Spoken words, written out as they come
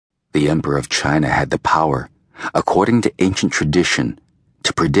The Emperor of China had the power, according to ancient tradition,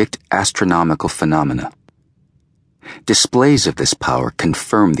 to predict astronomical phenomena. Displays of this power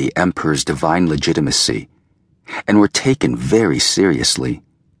confirmed the emperor's divine legitimacy and were taken very seriously.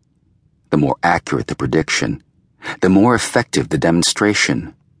 The more accurate the prediction, the more effective the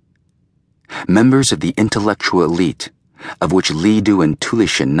demonstration. Members of the intellectual elite, of which Li Du and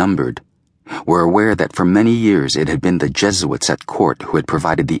Tulishin numbered, were aware that for many years it had been the Jesuits at court who had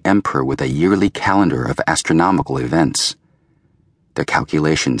provided the emperor with a yearly calendar of astronomical events. Their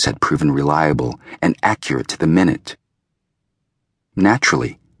calculations had proven reliable and accurate to the minute.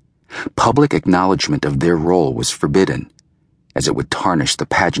 Naturally, public acknowledgement of their role was forbidden, as it would tarnish the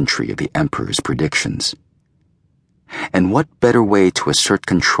pageantry of the emperor's predictions. And what better way to assert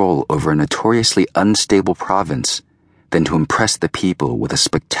control over a notoriously unstable province than to impress the people with a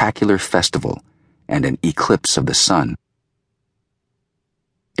spectacular festival and an eclipse of the sun?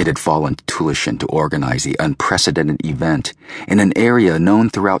 It had fallen to Tulishin to organize the unprecedented event in an area known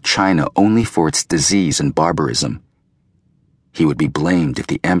throughout China only for its disease and barbarism. He would be blamed if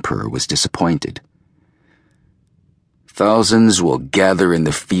the emperor was disappointed. "Thousands will gather in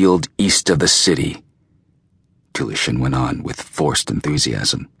the field east of the city," Tulishin went on with forced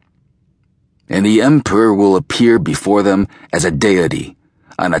enthusiasm. "And the emperor will appear before them as a deity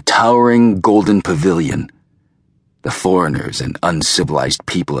on a towering golden pavilion. The foreigners and uncivilized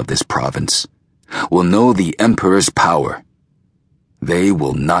people of this province will know the emperor's power. They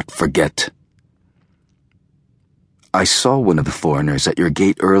will not forget." "I saw one of the foreigners at your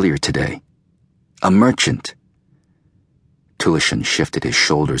gate earlier today. A merchant." Tulishin shifted his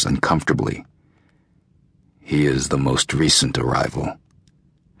shoulders uncomfortably. "He is the most recent arrival.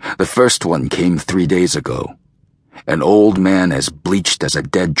 The first one came 3 days ago, an old man as bleached as a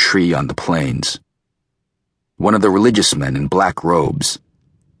dead tree on the plains. One of the religious men in black robes,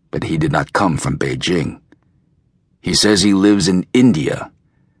 but he did not come from Beijing. He says he lives in India.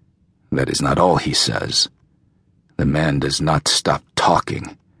 That is not all he says. The man does not stop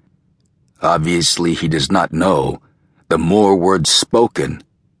talking. Obviously, he does not know the more words spoken,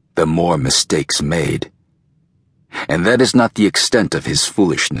 the more mistakes made. And that is not the extent of his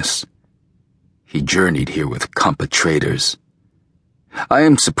foolishness. He journeyed here with Kampa traders. I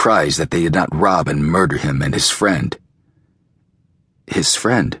am surprised that they did not rob and murder him and his friend." "His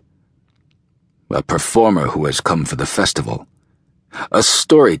friend?" "A performer who has come for the festival. A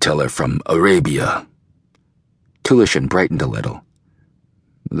storyteller from Arabia." Tulishin brightened a little.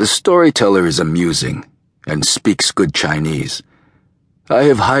 "The storyteller is amusing and speaks good Chinese. I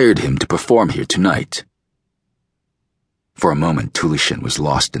have hired him to perform here tonight." For a moment, Tulishin was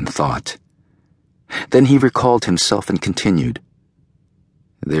lost in thought. Then he recalled himself and continued.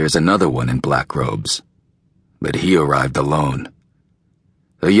 "There's another one in black robes, but he arrived alone.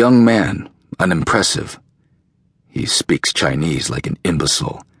 A young man, unimpressive. He speaks Chinese like an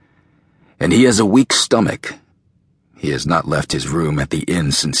imbecile, and he has a weak stomach. He has not left his room at the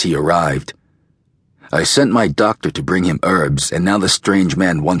inn since he arrived. I sent my doctor to bring him herbs, and now the strange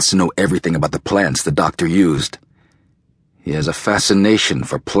man wants to know everything about the plants the doctor used. He has a fascination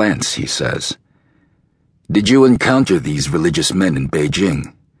for plants, he says. Did you encounter these religious men in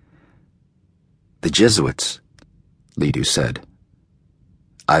Beijing?" "The Jesuits," Li Du said.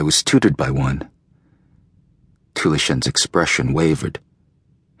 "I was tutored by one." Tulishin's expression wavered.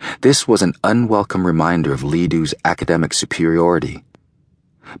 This was an unwelcome reminder of Li Du's academic superiority.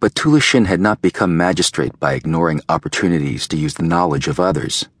 But Tulishin had not become magistrate by ignoring opportunities to use the knowledge of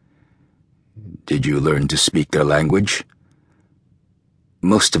others. "Did you learn to speak their language?"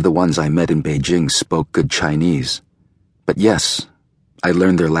 "Most of the ones I met in Beijing spoke good Chinese. But yes, I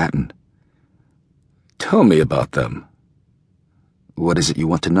learned their Latin." "Tell me about them." "What is it you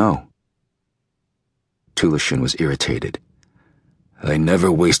want to know?" Tulishin was irritated. "I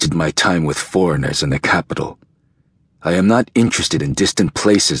never wasted my time with foreigners in the capital. I am not interested in distant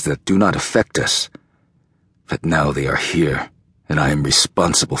places that do not affect us. But now they are here, and I am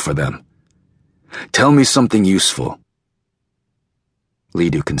responsible for them. Tell me something useful." Li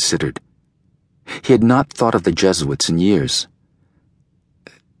Du considered. He had not thought of the Jesuits in years.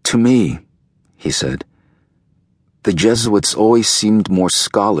 "To me," he said, "the Jesuits always seemed more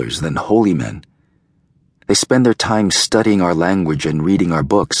scholars than holy men. They spend their time studying our language and reading our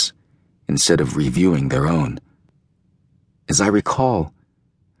books, instead of reviewing their own. As I recall,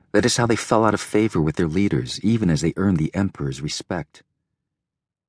 that is how they fell out of favor with their leaders, even as they earned the emperor's respect."